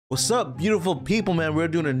What's up, beautiful people, man? We're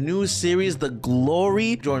doing a new series, The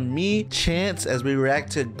Glory. Join me, Chance, as we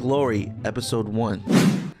react to Glory, episode 1.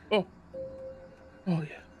 Oh yeah.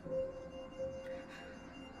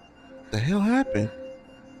 The hell happened?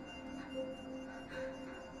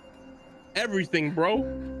 Everything, bro.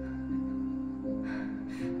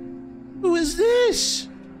 Who is this?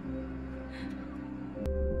 I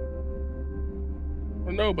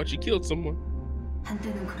don't know, but she killed someone.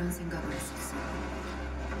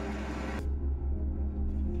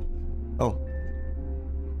 Oh.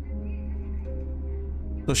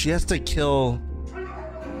 So she has to kill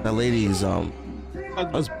that lady's husband,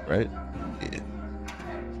 right? Yeah.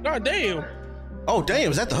 God damn. Oh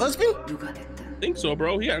damn, is that the husband? I think so,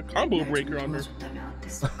 bro. He had a combo breaker on her.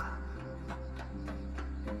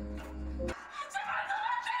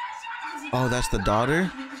 Oh, that's the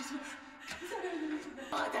daughter?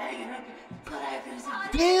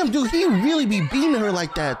 Damn, dude, he really be beating her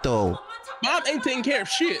like that, though. Mom ain't taking care of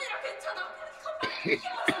shit.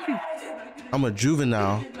 I'm a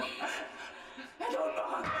juvenile.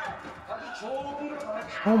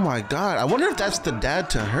 Oh my god, I wonder if that's the dad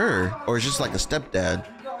to her, or it's just like a stepdad.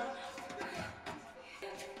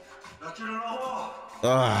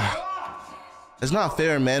 It's not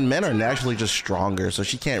fair, man. Men are naturally just stronger, so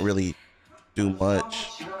she can't really do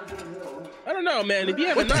much. I don't know, man. If you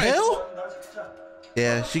have What a the knife, hell?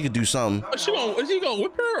 Yeah, she could do something. is he gonna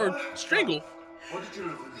whip her or strangle?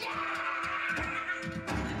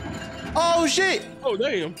 Oh shit! Oh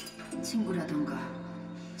damn.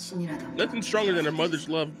 Nothing stronger than her mother's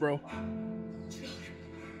love, bro.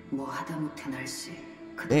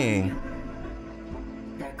 Dang.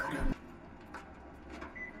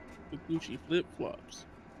 The Gucci flip flops.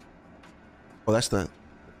 Oh, that's the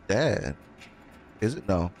dad. Is it?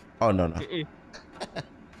 No. Oh no.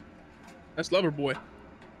 That's Lover Boy.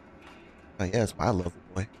 Oh yeah, it's my lover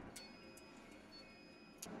boy.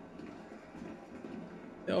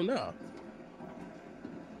 Hell no.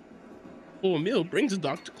 Full meal brings the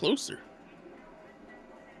doctor closer.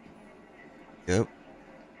 Yep.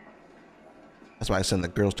 That's why I send the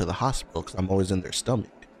girls to the hospital, because I'm always in their stomach.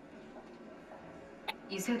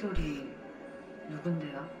 He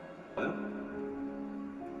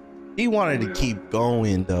wanted to keep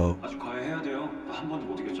going though.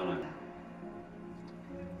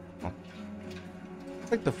 It's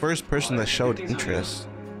like the first person that showed interest.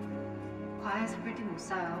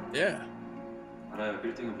 Yeah.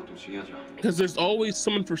 Because there's always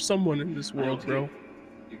someone for someone in this world, bro.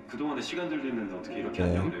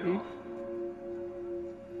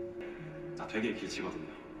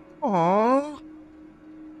 Aww.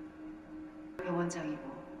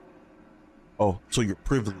 Oh, so you're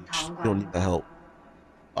privileged. You don't need the help.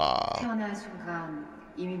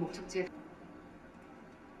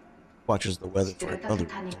 Watches the weather for another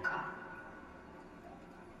reason.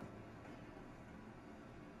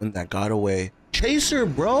 And that got away. Chaser,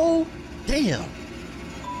 bro. Damn.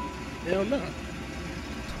 Hell no.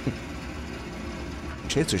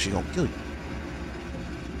 Chaser, she gonna kill you.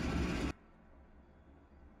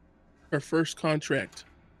 Her first contract.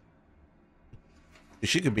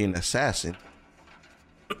 She could be an assassin.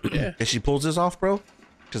 Yeah. If she pulls this off, bro,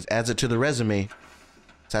 just adds it to the resume.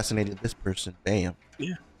 Assassinated this person. Bam.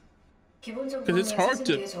 Yeah. Because it's hard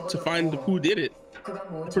to find who did it.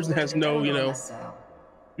 The person has no,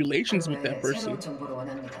 relations with that person.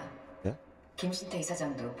 Yeah.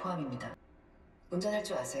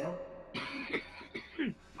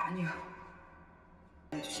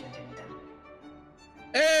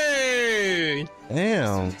 Hey!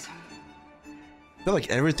 Damn. I feel like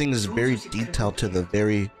everything is very detailed to the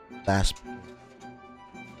very last.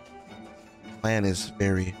 Plan is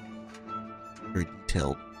very, very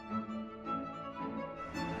detailed.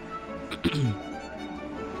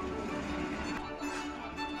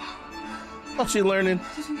 What's she learning?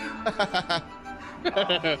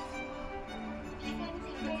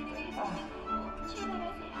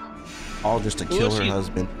 All just to kill her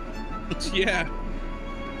husband. Yeah.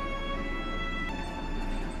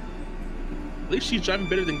 At least she's driving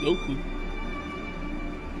better than Goku.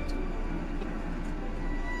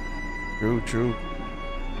 True.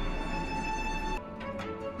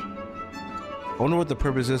 I wonder what the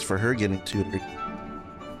purpose is for her getting tutored.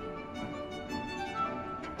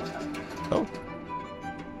 Oh.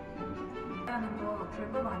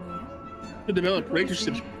 To develop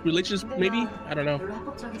relationships maybe? I don't know.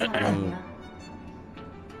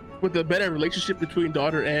 With a better relationship between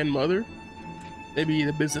daughter and mother, maybe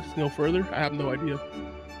the business can go further. I have no idea.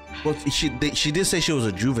 Well, she did say she was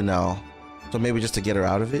a juvenile, so maybe just to get her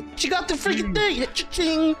out of it. She got the freaking thing.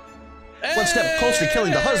 Cha-ching. One step closer to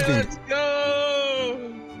killing the husband. Let's go.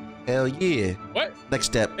 Hell yeah. What? Next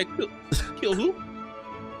step. Hey, kill who?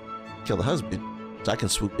 Kill the husband. So I can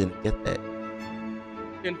swoop in and get that.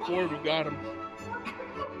 10-4, we got him.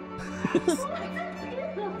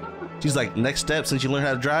 She's like, next step, since you learned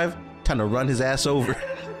how to drive, time to run his ass over.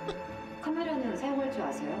 카메라는 사용할 줄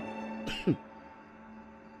아세요?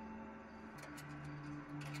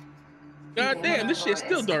 God damn, this shit's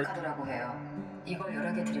still dark. 카드라고 해요. 이걸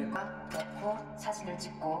여러 개 드릴까? 넣고 사진을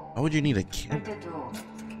찍고 Why would you need a 할 camera? 때도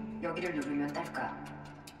여기를 누르면 딸까?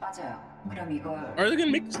 빠져요. 그럼 이걸 Are they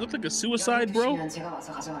gonna make this look like a suicide, bro? 여기 두시면 제가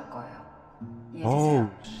와서 가져갈 거예요. Oh,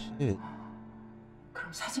 이해되세요? shit.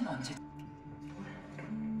 그럼 사진 언제?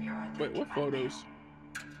 Wait, what photos?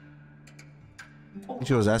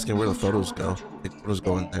 She was asking where the photos go. The photos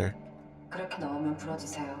go in there. 그렇게 넣으면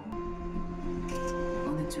부러지세요.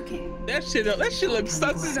 어느 쪽이? That shit looks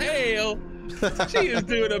sus as hell. She is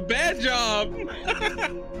doing a bad job.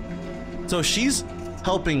 So she's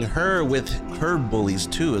helping her with her bullies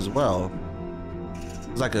too as well.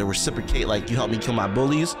 It's like a reciprocate, like you help me kill my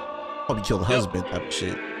bullies, help me kill the husband type of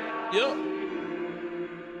shit. Yep.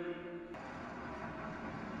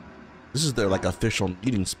 This is their like official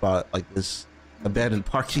meeting spot, like this abandoned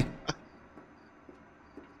parking lot.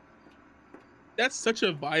 That's such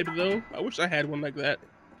a vibe though. I wish I had one like that.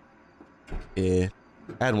 Yeah,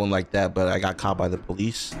 I had one like that, but I got caught by the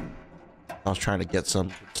police. I was trying to get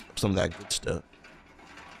some of that good stuff.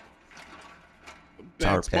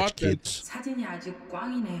 Sour Patch Kids. 사진이 아직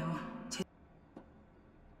꽝이네요.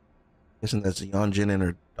 Guessing that's Yeonjin and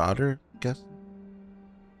her daughter, I guess.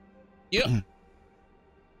 Yep.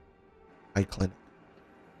 Eye clinic.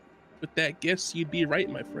 With that guess, you'd be right,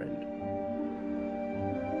 my friend.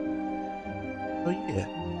 Oh yeah.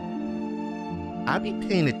 I be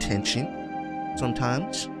paying attention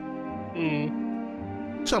sometimes.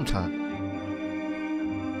 Sometimes.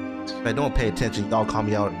 If I don't pay attention, y'all call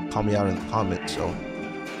me out in the comments, so.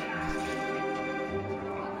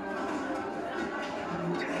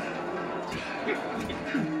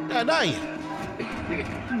 God damn.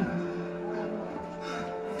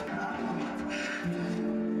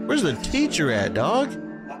 Where's the teacher at, dog?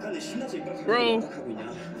 Bro,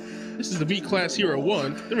 this is the beat class hero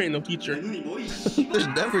 1. There ain't no teacher. There's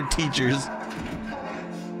never teachers.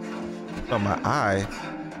 On my eye.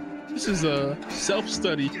 This is a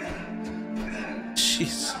self-study.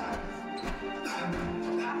 Jeez.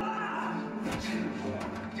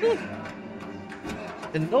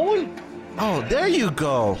 And no one. Oh, there you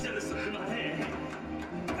go.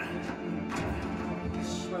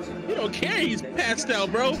 You don't care he's passed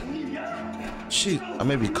out, bro. Shit, I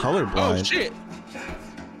may be colorblind. Oh shit.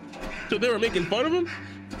 So they were making fun of him?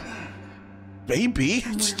 Baby,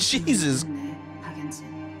 Jesus.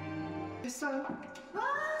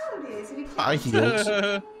 High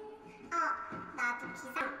heels.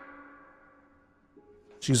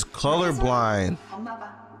 She's colorblind.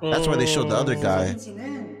 That's why they showed the other guy.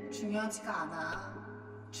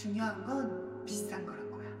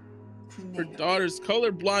 Her daughter's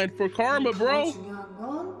colorblind for karma, bro.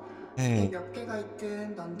 Hey.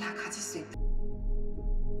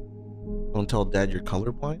 Don't tell dad you're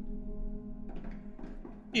colorblind?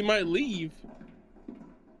 He might leave.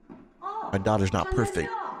 My daughter's not perfect.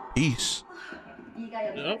 Peace.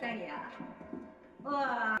 Yep.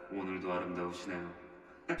 오늘도 아름다우시네요.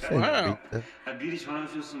 Wow. 미리 전화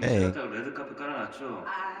주셨으면 Hey. 제가 레드카펫 깔아놨죠.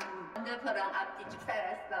 핸드폰랑 앞뒤 쭉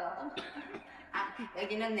살았어. 아,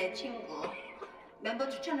 여기는 내 친구. 멤버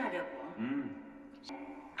추천하려고.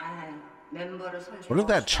 아, 멤버를 손. What if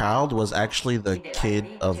that child was actually the kid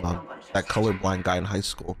of that colorblind guy in high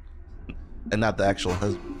school? And not the actual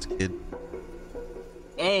husband's kid?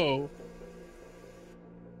 Oh.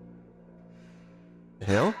 The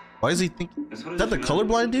hell? Why is he thinking? Is that the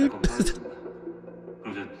colorblind dude?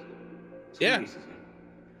 Yeah.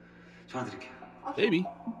 전화 드릴게요. Maybe.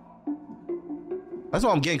 That's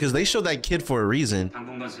what I'm getting, because they showed that kid for a reason.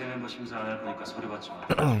 당분간 새 멤버 심사 안 할 거니까 서류 받지 마.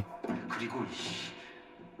 그리고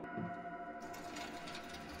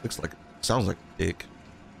Sounds like a dick.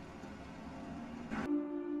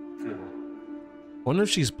 Wonder if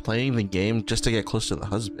she's playing the game just to get close to the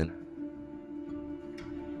husband.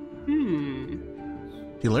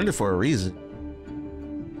 He learned it for a reason.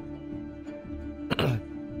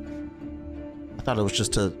 I thought it was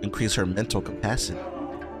just to increase her mental capacity.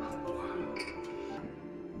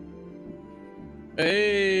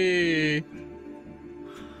 Hey.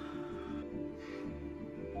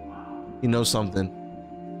 He knows something.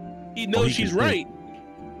 He knows he she's can right.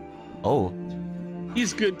 Oh.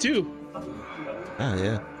 He's good too. Ah,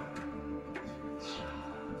 yeah.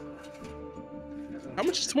 How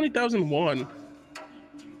much is 20,000 won?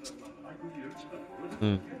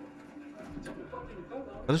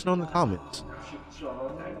 Let us know in the comments.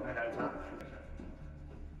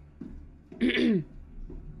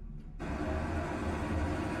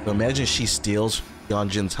 But imagine she steals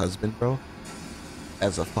Yeonjin's husband, bro,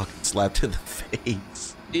 as a fucking slap to the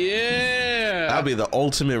face. Yeah. That'll be the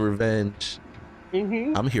ultimate revenge.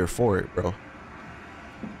 I'm here for it, bro.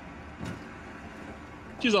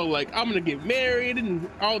 She's all like, I'm gonna get married and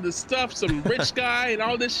all this stuff, some rich guy and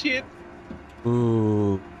all this shit.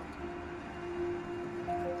 Ooh.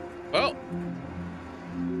 Well,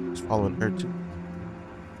 He's following her too.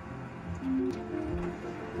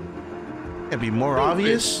 Can't be more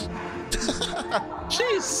obvious.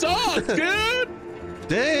 she sucks, dude.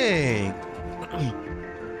 Dang.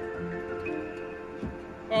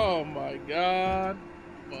 Oh my god.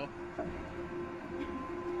 Well.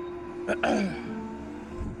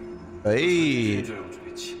 Hey.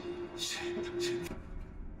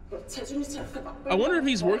 I wonder if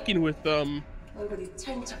he's working with our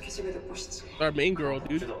main girl,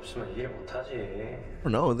 dude. I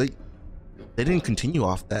don't know. They didn't continue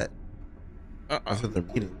off that after their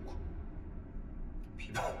meeting.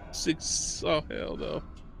 Six. Oh hell no.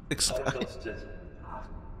 6 times.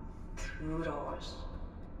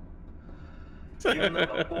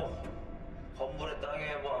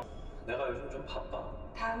 내가 요즘 좀 바빠.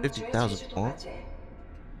 50,000 more.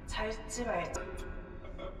 잘지 말지.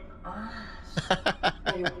 아,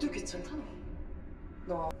 나 욕도 귀찮다.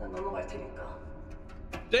 나 넘어갈 테니까.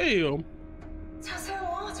 Damn. 차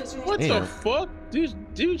세워, 재준이. What Damn. the fuck, dude?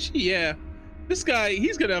 Yeah. This guy,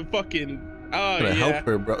 he's gonna fucking. Oh He's gonna yeah. help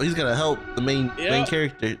her, bro. He's gonna help the main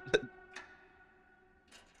character.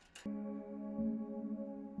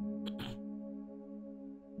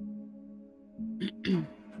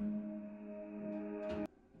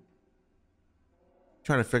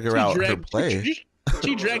 Trying to figure out her play.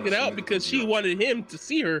 She dragged it out because she wanted him to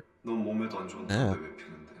see her. 넌 몸에도 안 좋은데 Yeah. 왜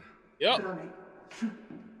피는데? Yep. 그러네.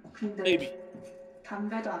 근데 Maybe.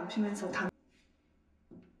 담배도 안 피면서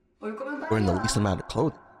올 거면 빨리 Wearing the 와. least amount of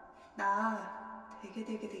clothing. 나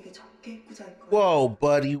되게 적게 입고 잘 거야. Whoa,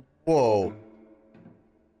 buddy. Whoa.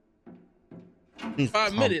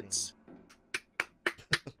 5 minutes.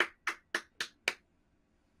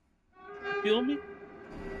 Feel me?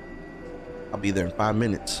 I'll be there in 5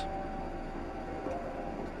 minutes.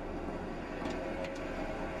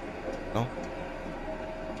 No,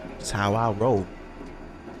 that's how I roll.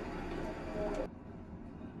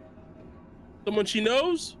 Someone she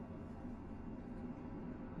knows?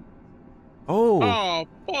 Oh, Oh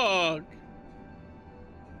fuck.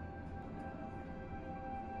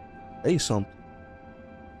 say something.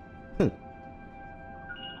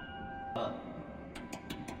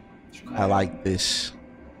 I like this.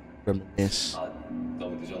 Reminisce. 아,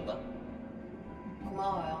 너무 늦었나?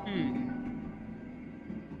 고마워요.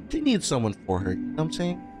 She needs someone for her. You know what I'm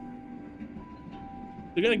saying?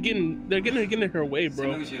 They're gonna get in her way,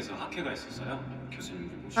 bro. 생명시에서 학회가 있었어요.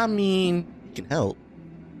 교수님들 모시고. I mean, you can help.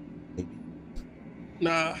 Maybe.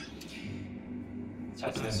 Nah.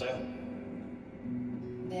 잘 지냈어요?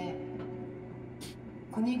 네.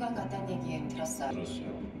 군의관 갔다는 얘기 들었어요.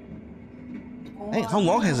 들었어요. Hey, how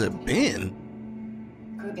long has it been?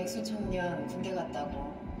 그 맥수 청년 군대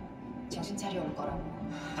갔다고 정신 차려 올 거라고.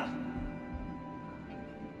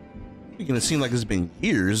 You're gonna seem like it's been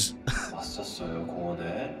years. 왔었어요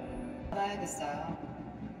공원에. 봐야겠어요.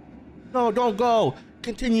 No, don't go.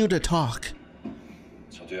 Continue to talk.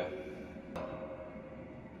 저도요.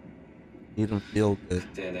 You don't feel good.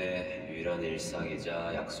 그때 내 유일한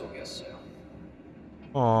일상이자 약속이었어요.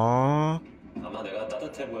 Aww. 아마 내가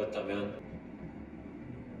따뜻해 보였다면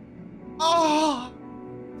Ah.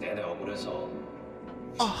 내내 억울해서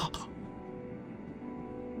Ah.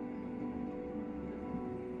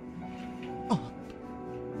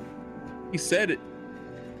 He said it.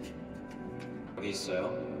 여기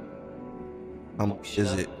있어요.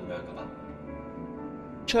 Is it 구매할까 봐.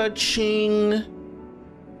 cha-ching?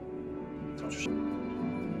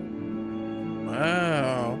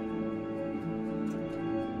 Wow.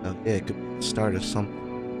 Oh, yeah, it could be the start of something.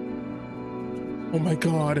 Oh my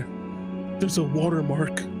god. There's a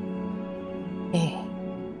watermark. Oh.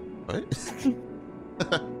 What?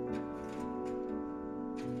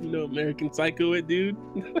 You know American Psycho it, dude?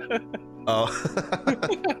 Oh.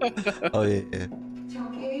 Oh, yeah, yeah.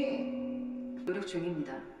 저기 노력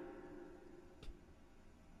중입니다.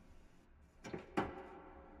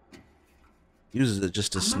 Uses it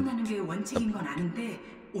just to 안 sn- 만나는 게 원칙인 건 아는데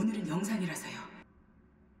오늘은 영상이라서요.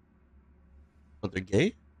 Oh, they're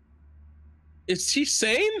gay? Is she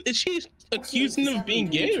saying? Is she accusing them of being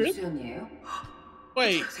gay? Right? 김수현이에요?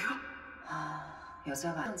 Wait. 아,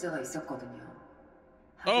 여자가 형제가 있었거든요.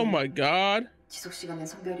 Oh my god. 지속 시간엔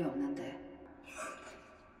성별이 없는데.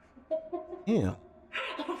 Yeah.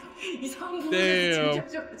 이상한 부분에서 Damn.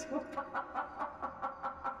 진짜져가지고.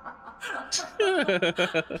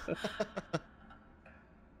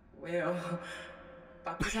 왜요?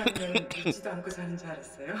 맞고 살면 묻지도 않고 사는 줄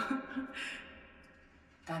알았어요?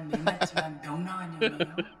 난 맨났지만 명랑한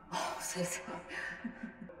년이에요. 세상.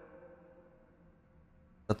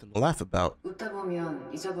 Nothing to laugh about. 웃다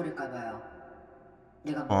보면 잊어버릴까 봐요.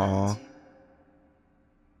 내가 뭘 Aw. 하는지.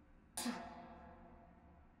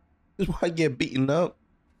 This is why I get beaten up.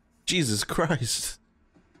 Jesus Christ.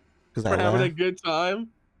 Because I We're having a laugh. good time.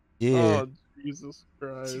 Yeah. Oh, Jesus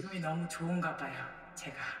Christ. 지금이 너무 좋은가 봐요.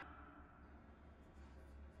 제가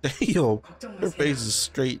Damn. 걱정 Her 마세요. face is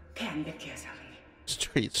straight 배안 될게요,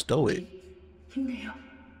 사모님. stoic. 힘내요.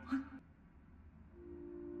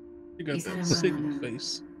 You got 이 that 사람과 signal 나는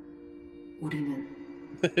face. 우리는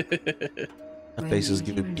Her face is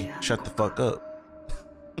giving me shut the fuck up.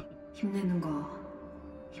 힘내는 거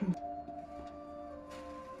힘.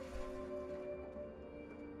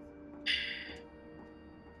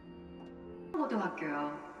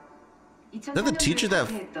 고등학교요. Is that the teacher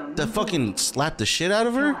that fucking slapped the shit out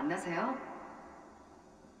of her? 안 나세요?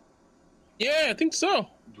 Yeah, I think so.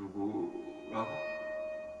 누구라고?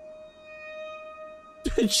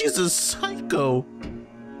 She's a psycho.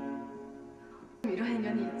 이런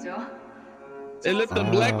인연이 있죠. And let the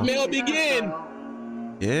blackmail begin.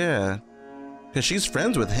 Yeah. Because she's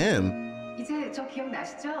friends with him. 이제 저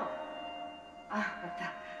기억나시죠? 아,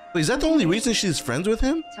 맞다. Wait, is that the only reason she's friends with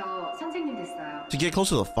him? 저 선생님 됐어요. To get close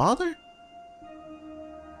to the father?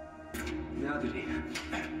 내 아들이.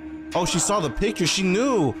 Oh, she saw the picture. She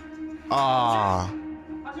knew. Ah.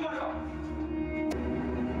 하지 마요.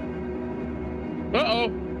 Uh-oh.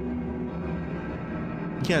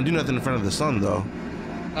 You can't do nothing in front of the son, though.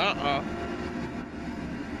 Uh-uh.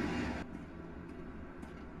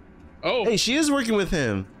 Oh, Hey, she is working with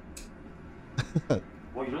him.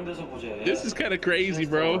 뭐 이런 데서 보재. this is kind of crazy,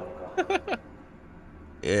 bro.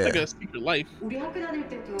 Yeah. Like a secret life. 우리 학교 다닐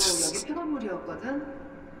때도 여기 폐건물이었거든.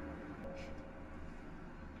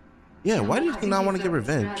 Yeah, why did he not want to get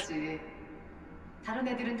revenge? 하지. 다른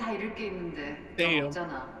애들은 다 잃을 게 있는데 넌 Damn.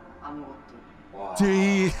 없잖아. 아무것도. 와.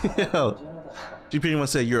 Damn. 완전하다. She pretty much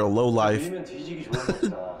said you're a low life. 밀면 뒤지기 좋은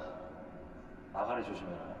거다. 아가리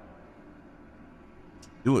조심해라.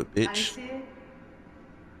 Do it, bitch. 알지?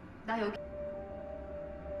 나 여기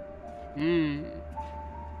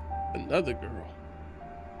Another girl.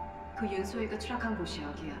 그 윤소희가 추락한 곳이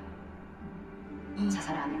여기야.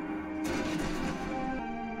 자살 아니고.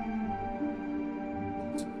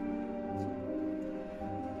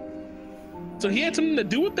 So he had something to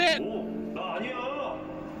do with that? 오, 나 아니야.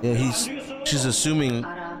 Yeah, she's assuming.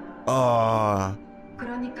 알아.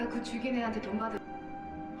 그러니까 그 죽인 애한테 돈 받을.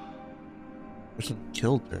 Person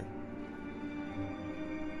killed her.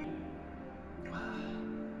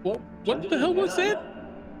 What the hell was that?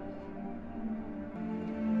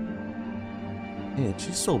 Man,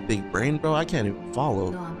 she's so big brain, bro. I can't even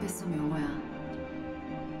follow. 너안 뺐어, 명호야.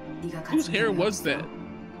 네가 Whose 가진 hair 게 was 없어. that?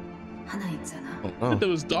 하나 있잖아. Oh, I thought there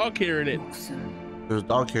no. was dog hair in it. 목숨. There was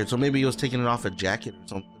dog hair, so maybe he was taking it off a jacket or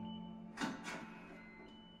something.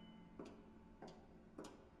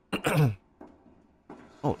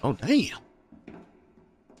 Oh, damn.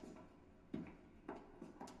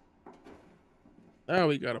 Now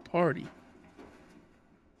we got a party.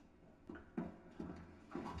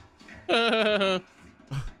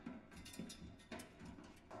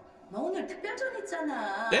 너 오늘 특별전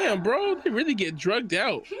있잖아. Damn, bro, they really get drugged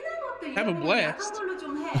out. 피는 것도 Have a 이런 blast. 약한 걸로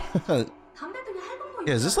좀 해. 담배 등에 핥은 거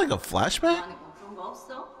Yeah, is this like a flashback? 아니 뭐 그런 거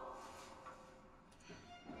없어?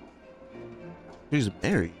 She's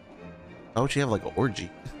married. Why would she have like an orgy?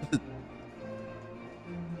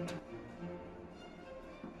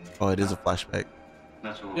 Oh, it is a flashback.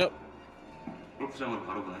 나 저 Yep. 골프장으로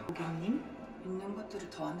바로 가네. 고객님 있는 것들을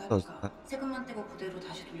더 Oh, it's 한다니까. not- 세금만 떼고 부대로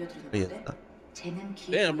다시 돌려드리는 oh, yeah, 건데. it's not- 쟤는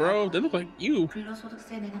기. Damn, bro, they look like you.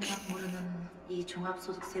 근로소득세 내는 건 모르는 이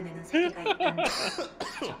종합소득세 내는 세계가 있다는 거.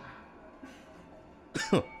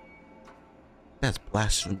 That's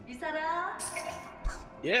blasphemy. 이 사람.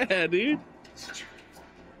 Yeah, dude.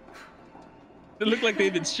 They look like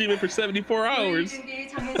they've been streaming for 74 hours. 준비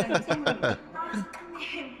장회장님 생님. 아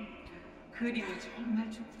사장님 그림이 정말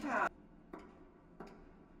좋다.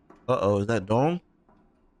 Uh-oh, is that Dong?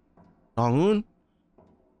 Dong-un?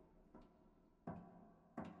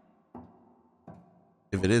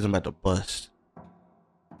 If it is, I'm about to bust.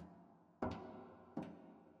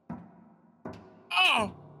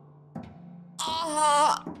 Oh,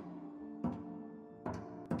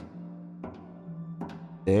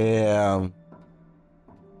 Damn.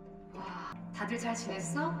 와, 다들 잘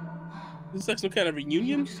지냈어? Is this like some kind of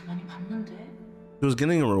reunion? 어디서 많이 봤는데. He was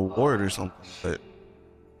getting a reward or something, but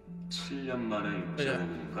 7년 만에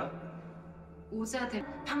육자회니까? 오자들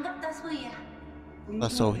반갑다 소희야.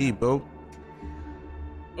 that's so he, bro.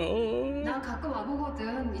 Oh. 난 가끔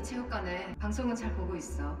와보거든 이 체육관에. 방송은 잘 보고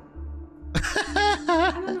있어.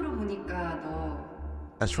 화면으로 보니까 너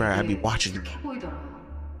That's right, I be watching you. 착해 보이더라.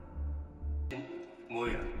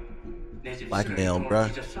 뭐야? 내집 Blackmail, bruh.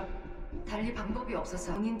 달리 방법이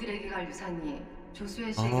없어서 본인들에게 갈 유산이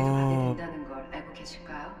조수현 씨에게도 가게 된다는 걸 알고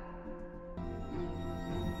계실까요?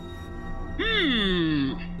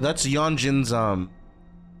 That's Yeonjin's I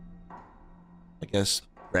guess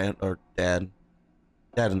grand or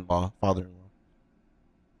dad-in-law, father-in-law.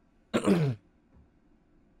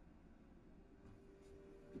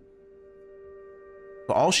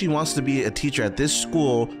 So all she wants to be a teacher at this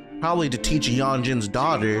school, probably to teach Yeonjin's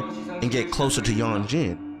daughter and get closer to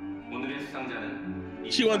Yeonjin.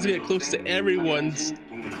 She wants to get close to everyone's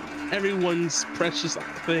precious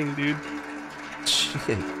thing, dude.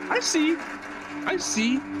 Shit. I see.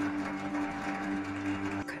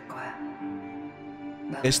 갈 거야.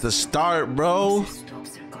 It's the start, bro. 없을 수도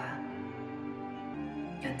없을 거야.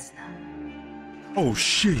 연진아. Oh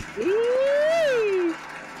shit. Ooh.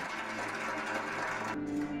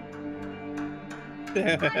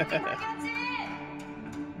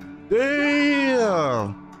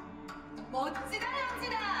 Damn. 멋지다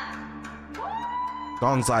연진아.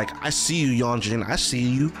 Dong's like, I see you, Yeonjin. I see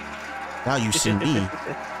you. Now you see me.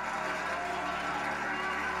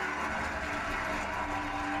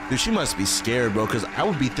 Dude, she must be scared, bro, because I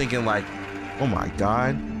would be thinking like, oh my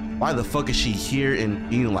god, why the fuck is she here and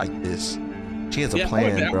being like this? She has a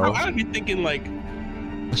plan, bro. I would be thinking like,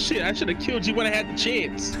 shit, I should have killed you when I had the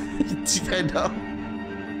chance. I know.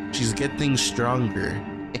 She's get things stronger.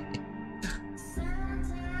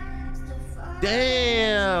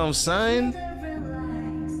 Damn, son.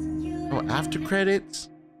 Oh, after credits.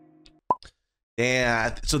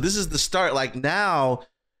 Yeah, so this is the start. Like now,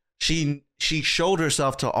 she showed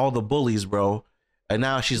herself to all the bullies, bro, and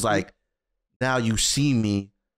now she's like, now you see me.